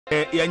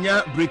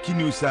Yanya breaking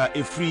news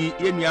free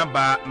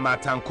Yeniaba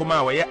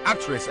Ankoma where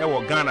actress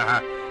ewo Ghana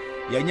ha.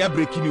 Yanya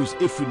breaking news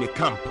free ne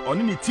camp on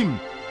any team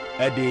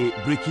the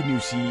breaking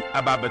news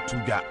ababa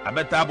tuga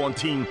abeta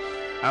bontin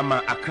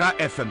ama Accra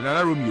FM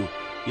Nana Romeo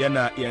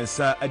yana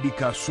yensa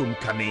adika som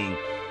kane.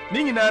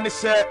 Ni nyina ne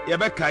se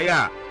yebeka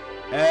ya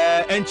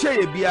enche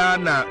ye bia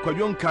na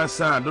Kwadwo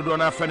Nkansah dodo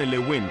na fa ne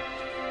Liwin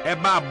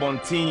eba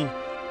bontin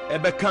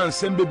ebeka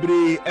nsem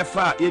bebre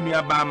efa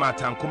Yeniaba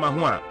Ankoma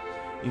ho a.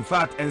 In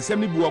fact, ensem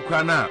ni bu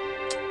okra na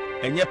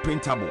enye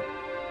printable.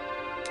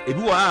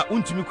 Ebi wa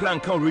untimi kra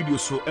nka radio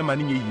so ema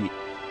ni yiye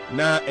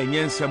na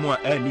enye nsem a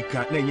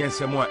anika na enye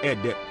nsem a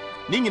ede.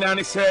 Ni nyina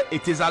ne se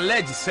it is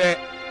alleged say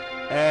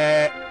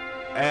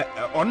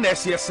on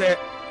ese say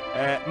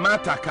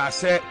mata ka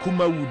say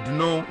kuma wood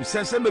no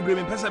nsem bebre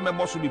me pese me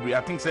boso bebre.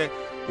 I think say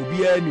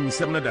obi a ni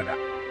nsem no dada.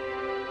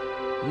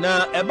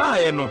 Na eba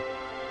ye no.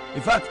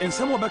 In fact,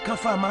 ensem obeka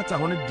fa mata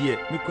ho no de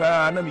me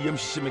kra na me yam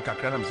hihye me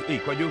kakra na me say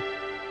Kwadwo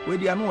we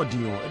di ano odi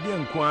o edi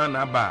enko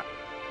na ba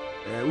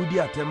udi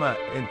atema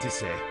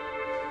entise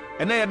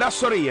ena ye da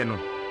sori ye no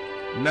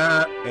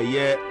na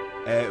ye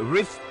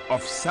wreath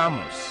of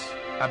Psalms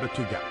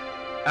abetuga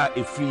a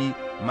efi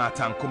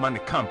Ankoma ne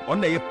camp on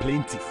na ye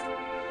plaintiff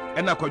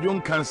ena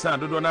Kwadwo Nkansah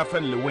dodo na fa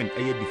Liwin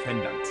ye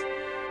defendant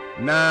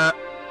na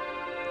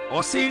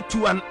or say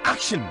to an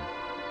action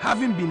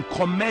having been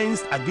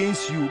commenced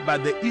against you by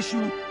the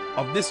issue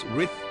of this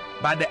wreath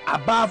by the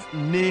above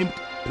named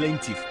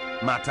plaintiff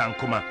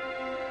Ankoma.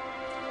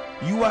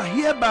 You are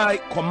hereby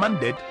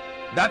commanded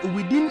that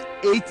within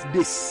 8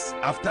 days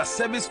after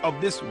service of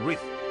this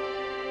wreath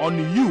on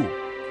you,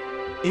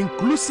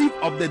 inclusive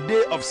of the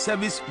day of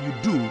service you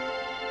do,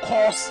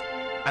 cause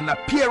an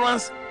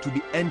appearance to be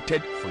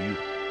entered for you.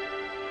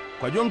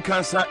 Kwadwo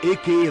Nkansah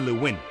aka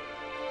Liwin,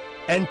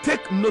 and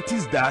take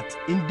notice that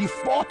in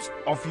default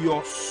of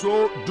your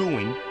so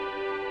doing,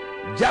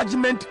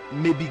 judgment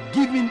may be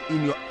given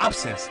in your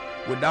absence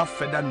without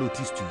further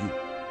notice to you.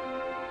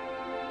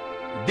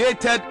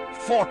 Dated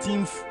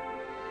 14th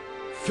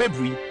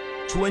February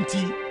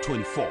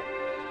 2024.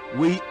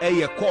 We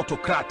a quarter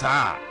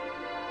krata.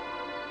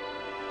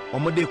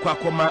 Omode kwa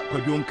koma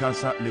Kwadwo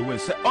Nkansah Liwin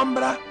se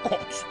ombra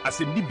court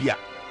asembibia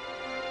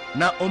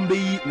na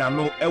ombeyi na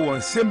no ewo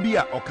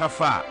nsembia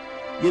okafa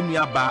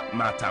Yenuaba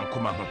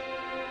Ankoma ho.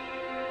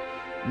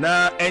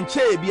 Na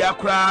enche bia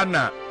kra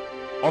na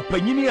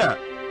opanyini a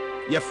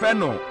ye fe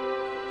no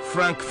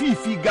Frank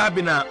Fifi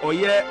Gabina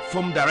oye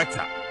film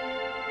director.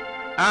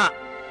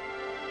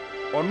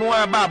 Ono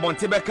aba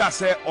bonte beka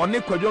se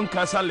one Kwadwo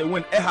Nkansah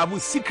Liwin have a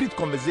secret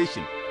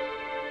conversation.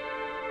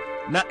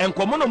 Na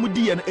enkomo no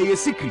mudi ye no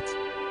secret.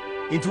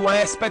 Into I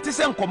expect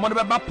se enkomo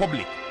no be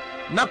public.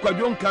 Na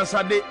Kwadwo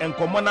Nkansah de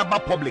enkomo na ba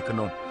public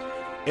no.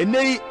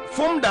 Enei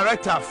film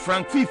director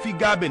Frank Fifi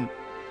Gabin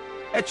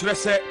kire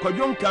se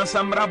Kwadwo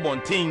Nkansah mra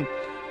bonten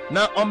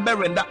na ombe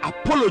render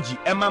apology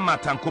Emma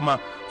Ankoma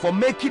for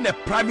making a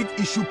private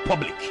issue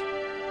public.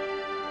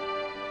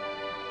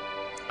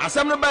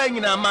 Asam no ba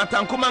nyina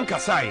Ankoma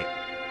nkasae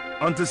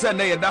unto say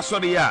na ye da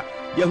sori ya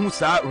ye hu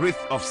sa wreath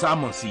of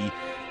Psalms yi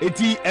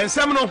eti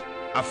ensem no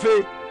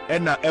afe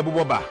na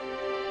eboboba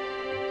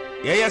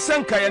ye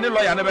senka ye ne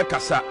lawyer ne be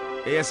kasa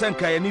ye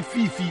senka ye ne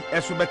fifi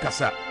eso be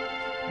kasa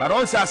but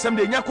on say asem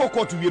de nya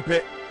court wie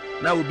pe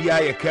na obi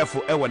aye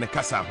careful e wo ne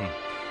kasa ho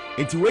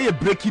enti we ye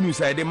breaking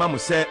news I de mamu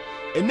say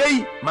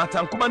enei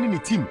Ankoma ne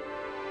team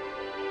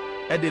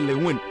e de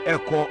Liwin e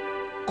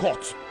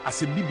court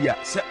asem bibia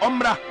say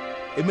omra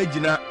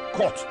emagina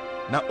court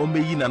na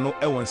omeyi na no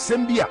e won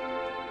sembia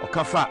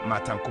okafa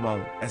Ankoma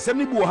ho ensem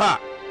ni bu ha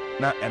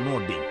na eno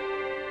den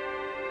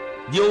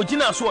de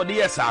ogina so ode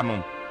yesa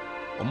no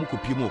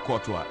omukopie mu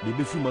court a de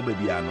be firi ma ba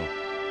bia no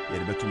ye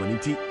de betuma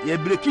nti ye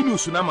breaking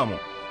news na mamo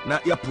na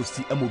ya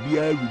posti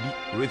amobia rudi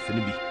wreath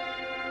ni bi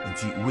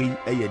nti we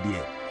eye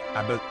de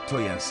abeto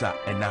yensa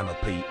ena no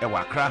pay e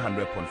wa Accra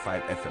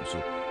 100.5 FM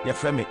so ye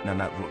frame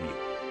Nana Romeo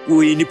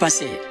we ni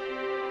passe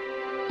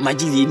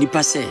majidi ni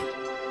passe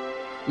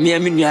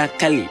miaminua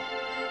kali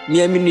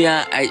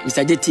miaminua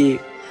Mr. Jeti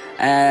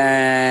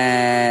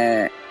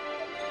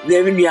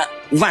miaminua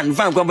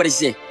van kwa bari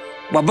se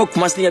baba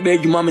kumasni ya be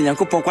adwuma ma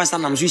Nyankopon kwasa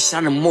nam so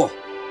hia ne mo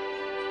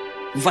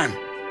van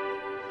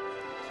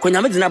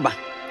konya medina ba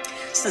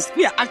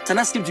spear actor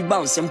na script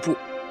bounce sempo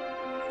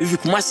if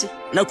kumasi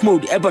na kuma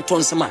odi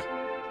Everton sama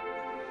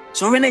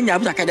so we na nya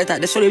buta ka data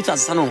de so le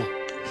tuasa no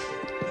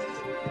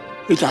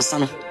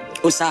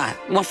osa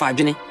mo fa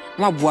adwene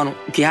mo aboa no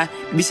ke ha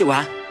bi se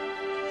wa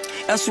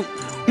eso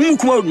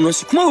kuma no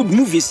so kuma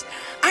movies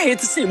I hate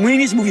to say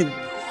movies movie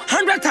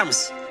 100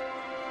 times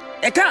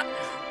eka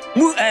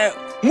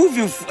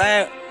movie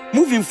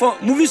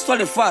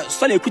story for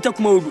story ekuta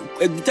kuma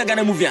ekuta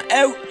Ghana movie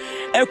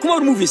kuma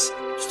movies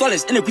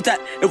stories and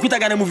ekuta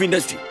Ghana movie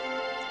industry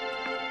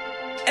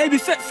be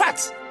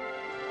fact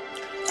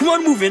kuma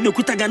movie and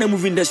ekuta Ghana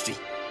movie industry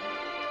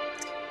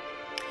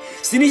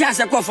sini ya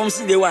se ko from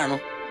si day one no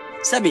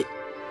sabe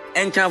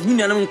enka hu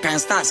nyanam kan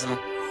stars no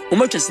o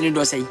ma twesini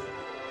do sei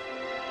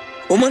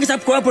o ma ngisa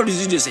ko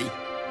produce do sei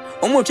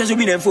o ma twese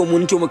bi na mfa o mu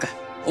nti o muka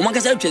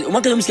Omakasa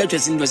musika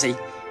twesi ndo say.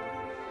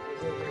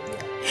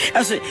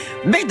 Ase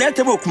big that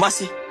table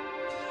Kumasi.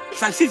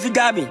 Fan Fifi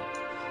Gabi.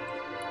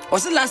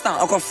 Was the last time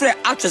I got free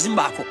actress in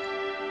Bako?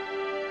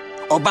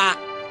 Oba.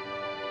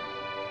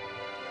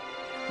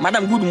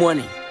 Madam, good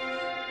morning.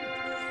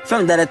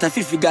 From Director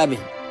Fifi Gabi.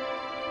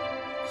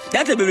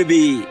 That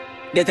baby,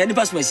 the 10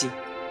 pass mercy.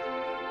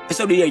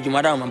 So do you,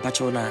 Madam and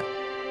Pachona?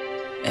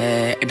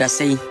 That's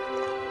saying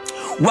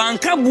 1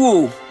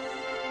 Kwadwo,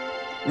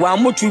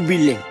 1 more 2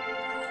 billion,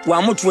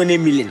 1 more 20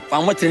 million,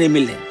 1 more 20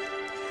 million.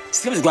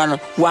 Skips Guano,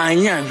 1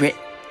 year.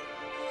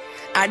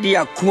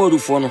 Adia Kwadwo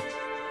for no.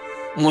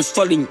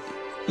 Mostalling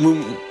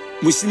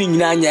Muslim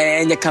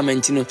Nanya and the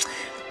Camentino.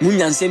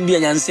 Munyan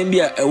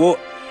Sembia, a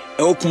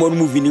walk more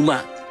movie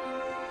Numa.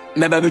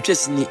 Maybe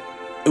chesney,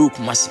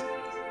 Okumasi.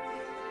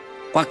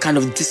 What kind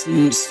of this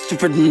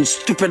stupid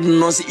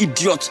nonsense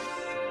idiot?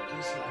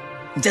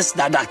 Just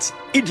that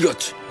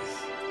idiot.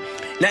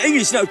 Now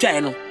English now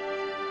China.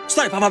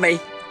 Sorry, Papa Bay.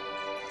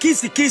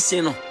 Kiss,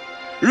 you know.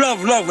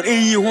 Love,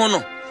 you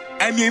wanna.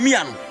 I'm your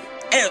miano.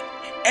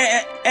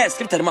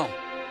 Scripted mouth.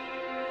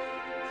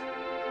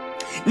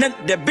 Then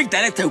the big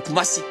director of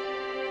Kumasi.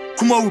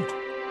 Kumaud.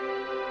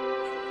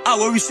 I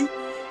will wish you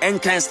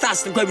and can start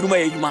to go to my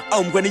Yuma.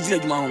 I'm going to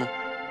do my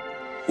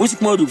what's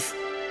it mode of?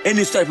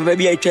 Any story for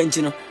baby I change,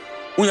 you know.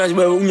 When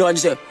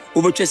say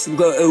over chest and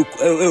go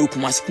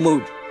Kumasi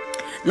mode.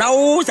 Now,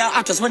 what's our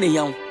actress money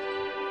young?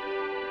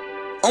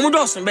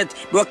 Omodoson, but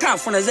we can't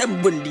find a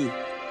Zembundi.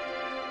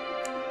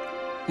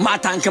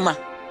 Ankoma.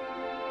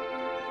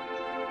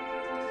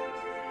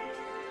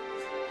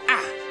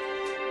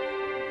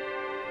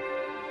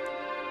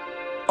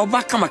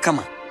 Oba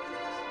kama.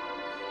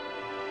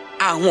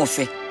 Won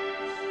fe.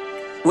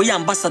 We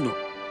ambassador.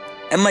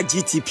 Emma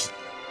GTP.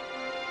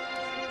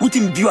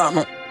 Utim biwa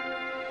no.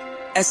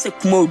 Ese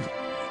Kumaud.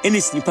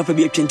 Eni sini papa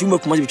bi atwenti mo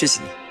Kumasi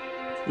betwesi.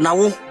 Na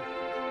wo.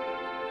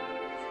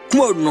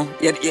 Kumaud no.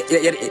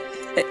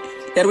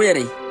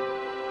 Yere.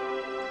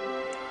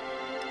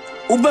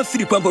 Oba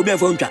free pampa obi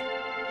anfa untwa.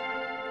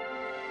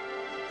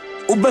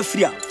 Oba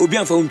free a obi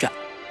anfa untwa.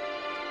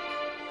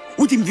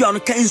 Utim biwa no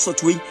kan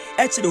insult we.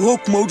 The whole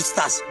Kumaud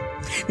stars.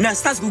 Now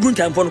stars go gun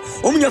time for no.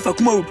 Omunya fa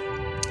Kumaud.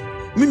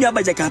 Mini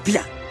abaja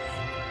kapia.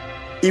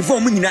 Ifo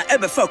munyina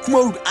ebe fa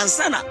Kumaud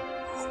ansana.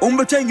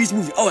 Ombeto English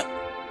movie. Oh,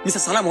 Mr.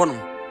 Salam hono.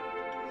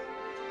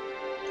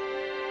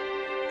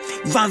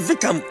 Van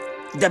Vicam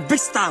the big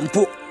star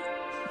mpo.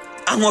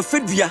 Anwo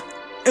fedua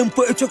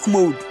mpo etwa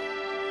Kumaud.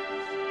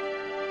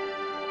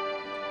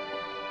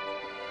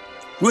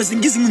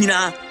 Wosingisi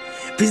munyina.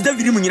 President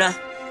David munyina.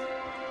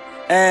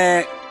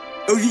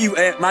 Ovi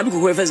maadu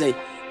ko efe say.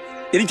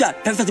 Erika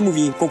perfect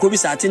movie koko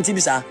bisa tenti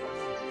bisa.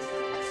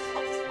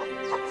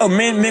 Oh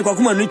me kwa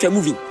kuma no twa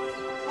movie.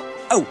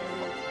 Oh.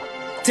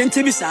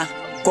 Tenti bisa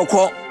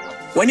koko.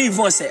 Wani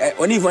even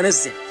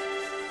say.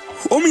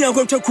 Omunya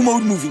ko twa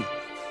Kumaud movie.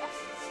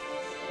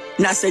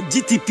 Na say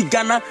GTP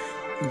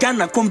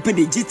Ghana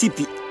company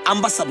GTP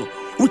ambassador.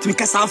 Utimi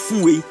kasa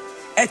afun we.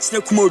 Etne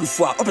Kumaud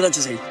fo a opeta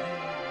che say.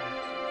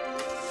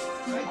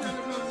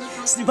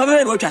 Snipa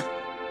be no twa.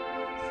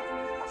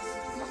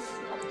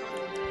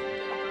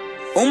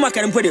 Oma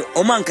kanempode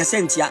oma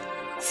Nkansah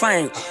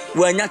fine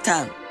wanya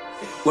time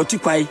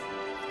watukwai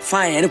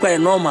fine ene kwa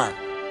normal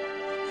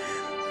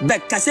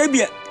but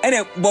kasebia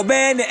ene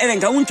bobe ene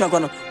nka wuntwa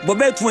kono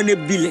bobe 200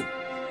 billion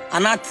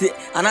ana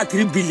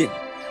 3 billion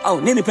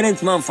aw ne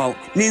independent man fa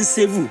ne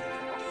save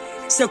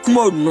se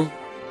Kumaud no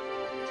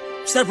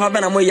se pa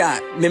bana mo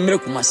ya memre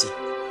Kumasi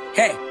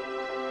he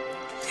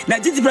na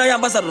jiti bra ya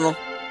ambassador no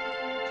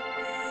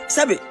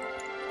sabe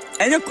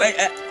enye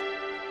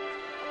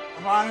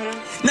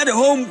now the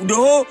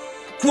whole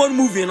Kumaud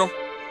movie no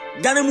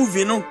Ghana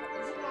movie no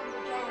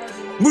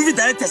movie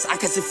directors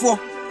akasefo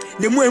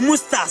the more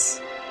stars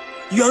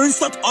you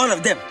insult all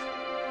of them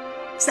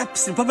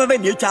except papa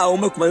ben you try o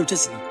Kumaud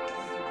chesi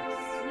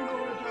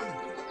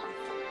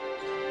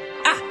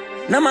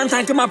na man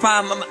tanke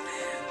mapa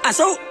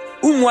aso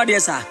umwade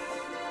sa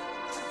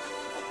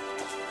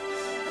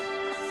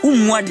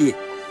umwade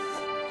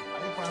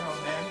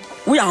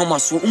we are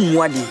homaso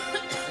umwade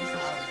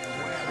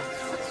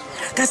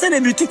kase na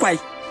bi tukwai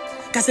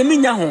kase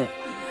minya ho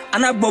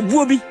ana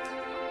gbobuo bi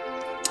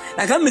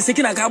na ka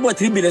meseki na ka abo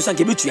 3 billion so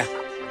ke betua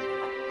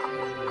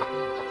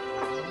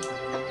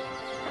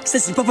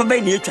sesi papa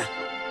bai ni etwa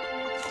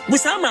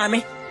busa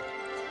maame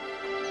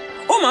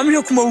o maame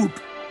ye Kumaud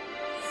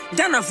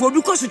Ghana fo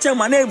bi ko so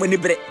chema na emani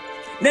bre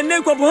na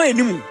ne ko bo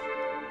enim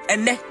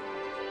enne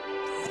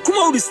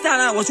Kumaud star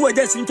na wo so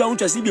waja sintwa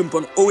untwasi bi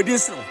mpo no o wodi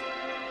nsen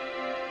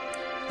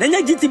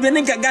Nanya GTP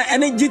nenga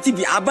ene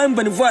GTP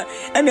abamba ni voa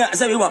ene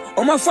asabe wa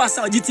o ma fa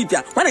asa GTP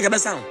a wana ga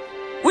besa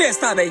we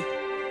star bay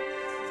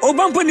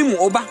obampo ni mu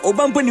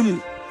obampo ni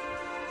mu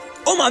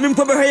o ma me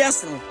mpo be hwe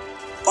yasen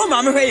o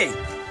ma me hwe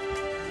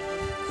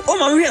o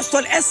ma me hwe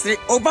stol esre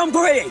obampo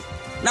hwe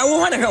na wo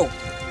wana hwe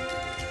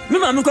me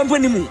ma me kompo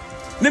ni mu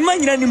me ma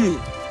nyina ni mu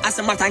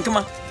asema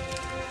tankema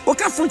o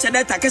ka funcha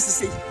data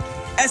kesese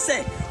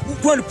ese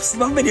wo psi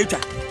ba be na etwa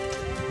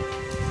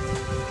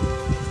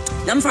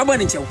na mfa bo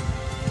ni chewo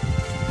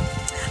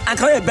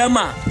anka we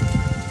bema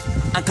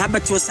anka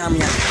beto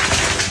samia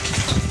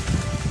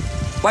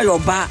why your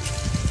ba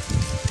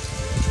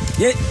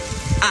yeah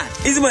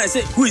is when I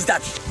say who is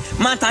that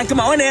man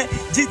Ankoma one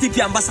GTP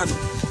ambassador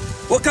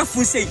waka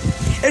fu say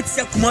it's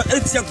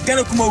a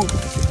Ghana Kuma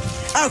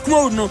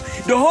Kuma no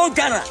the whole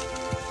Ghana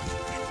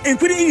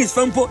including his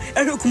fampo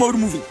every Kuma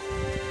movie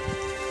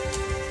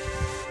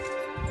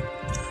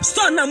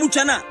stone na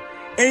muchana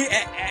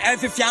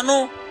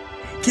fiano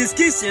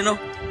kiss you know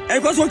e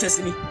go so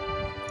tesini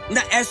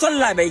na e so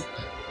labai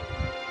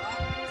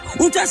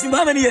utasi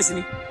how many years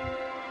ni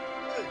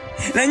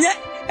na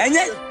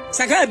enye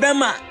saka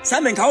bema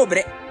samenka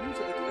obre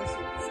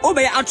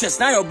obey actress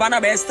na your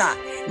banner be star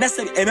na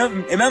say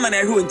emema na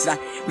ehu ntira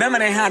mema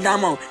na ha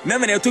dama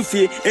mema na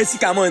etofie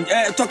esika mon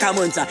toka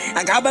monta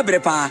aka ba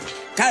brepa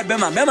ka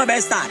bema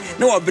be star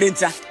na wo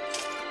brenta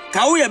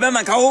ka wo ye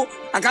bema ka wo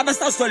aka ba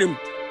star story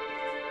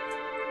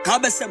ka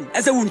ba sem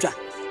ese wunta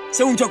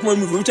se wunta kuma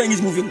movie wunta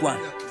is moving kwa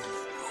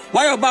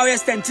why your boy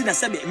stand na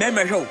say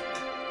mema hwe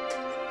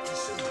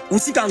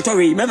usika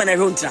ntori mema na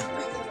hwe ntira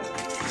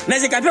na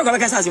je kapia kwa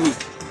kasa asiwi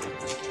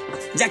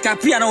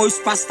jakapia na wo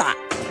superstar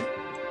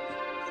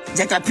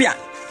jakapia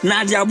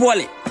na dia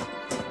bole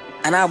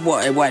ana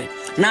boy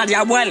na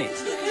dia bole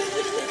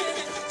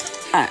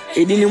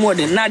edini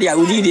modern na dia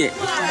udide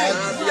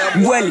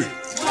bole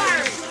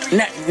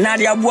na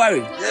dia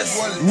bole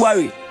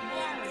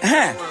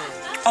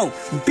oh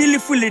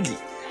beautiful lady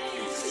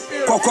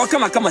koko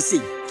kama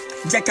say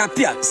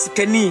jakapia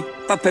skani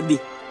papa bi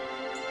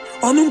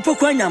onu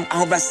mpoko anyam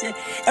ahobase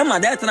e ma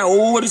da tena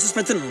wo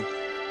suspect no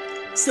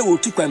se wo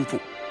tu kwampo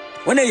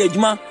wona ye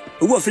adwuma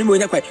owo afiri me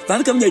onya kwai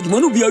fa kam nya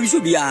adwuma no bia wiso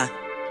bia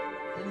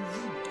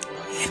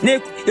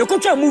ne ye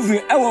kotwa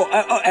movie ewo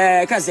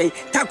ka say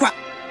takwa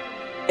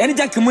ene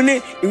jakimu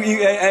ne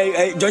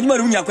jonjuma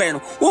no nya kwai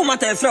no wo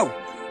mata e frɛ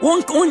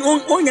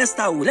won nya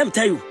star let me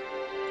tell you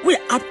we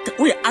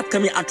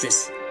upcoming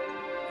actress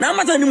na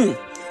mata ni mu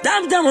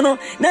dam no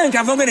na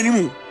nka fa ngene ni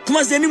mu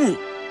kuma se ni mu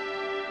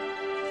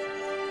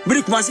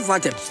bri kuma si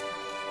fatem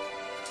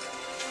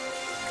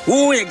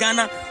we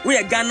Ghana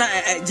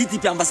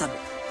GTP ambassador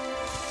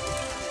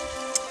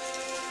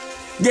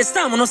the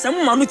star no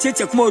some manu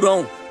cheche kuma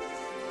do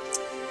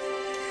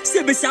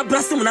se be sia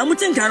brasem na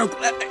mutenkan no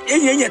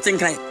enye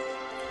tenkan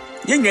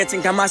yenye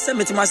tenkan ma se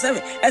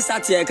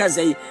esate e ka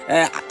sei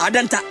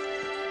adanta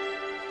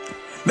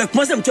be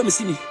kuma se mtwa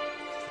msini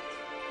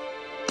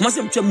kuma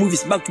se mtwa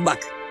movies back to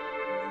back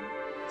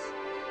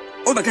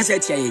o be ka se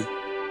atia yi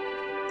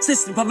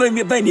se papa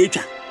me ba na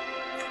etwa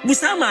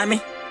busa maame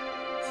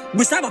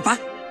busa papa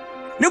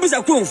ne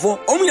busa kwonfo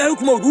omunya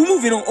hukuma du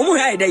movie no omu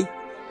ha idai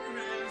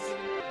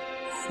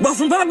ba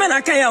fun papa be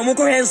na kan ya omu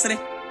ko hensere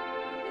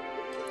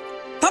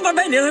papa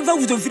be ne fa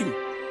futo film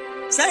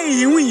sai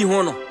yi wi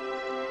ho no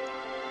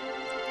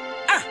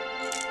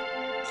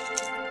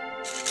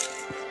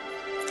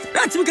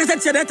Ratimi kasa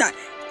tia data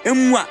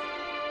emua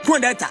ko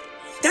data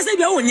kasa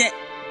bia wonye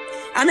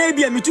ana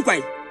bia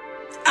mitukwan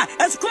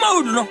kuma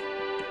odu no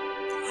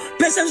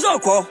person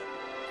zoko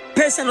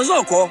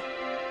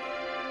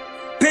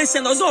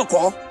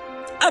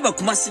aba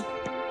kumasi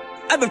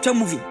aba twa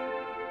movie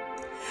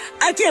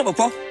akia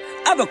bopo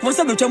aba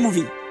kumasi aba twa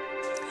movie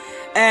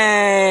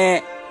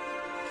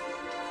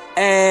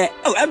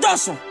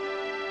edoso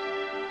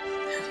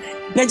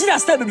Nigeria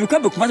star be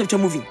aba kumasi twa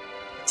movie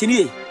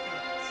tiniye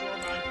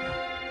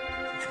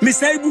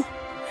misaibu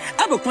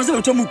aba kumasi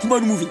aba twa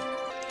movie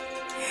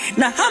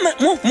na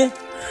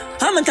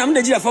hama tam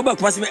Nigeria for aba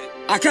kumasi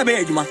aka be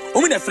adwuma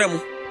omu na frɛ mu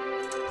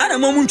ana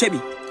mo mu ntwa bi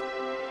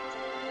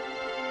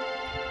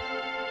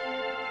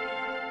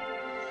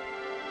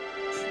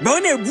ba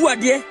ona ebu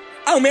ade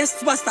a o me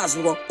superstars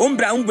go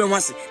ombra ngbe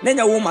nwase na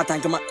nya wo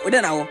matankema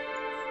ode na wo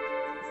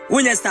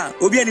wonya star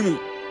obi animu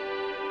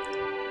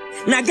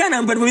na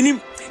Ghana mbadwenim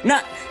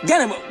na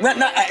Ghana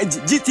na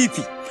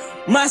GTP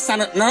masa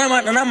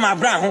na ma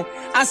bra ho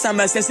asa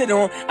masese de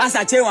ho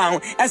asa chewa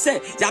ho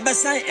ese ya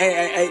besa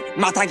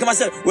matankema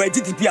se wa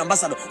GTP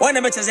ambassador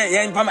ona me chese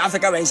ye pam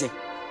Africa wenche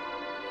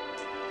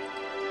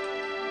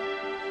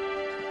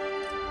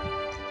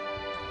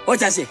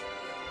what I say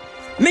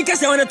make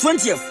us on the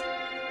 20th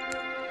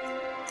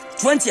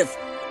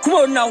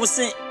kuma na wo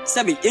se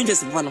sabi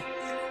angels pano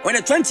on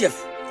the 20th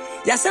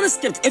ya send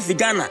script if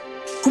Ghana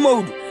kuma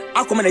udu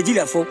akoma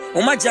Nigeria fo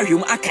o ma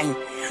jahwem akan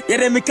ya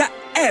de meka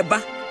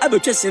eba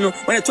abetwese no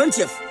on the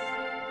 20th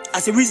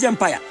as a Wizard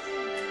Empire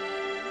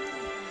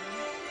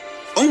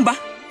omba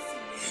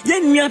ye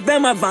nua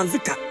bema Van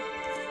Vika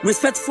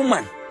respectful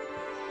man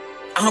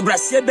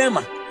ahobrasie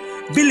bema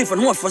believe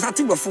no for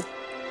satigofo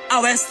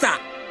our star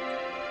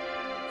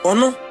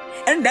ono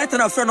and that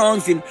na friend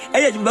on film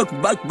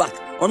back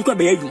on ko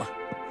be adwuma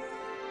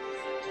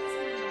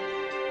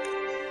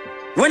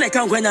when I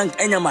can go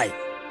anya mai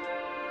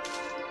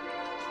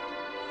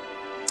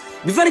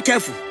be very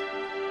careful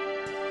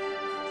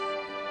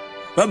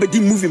but be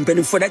moving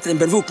penny for that and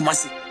be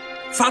kumasi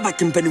far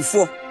back in penny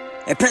for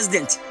a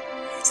president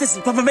says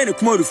papa be na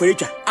kuma do for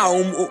etwa a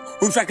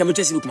umfra ka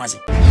metwesi kumasi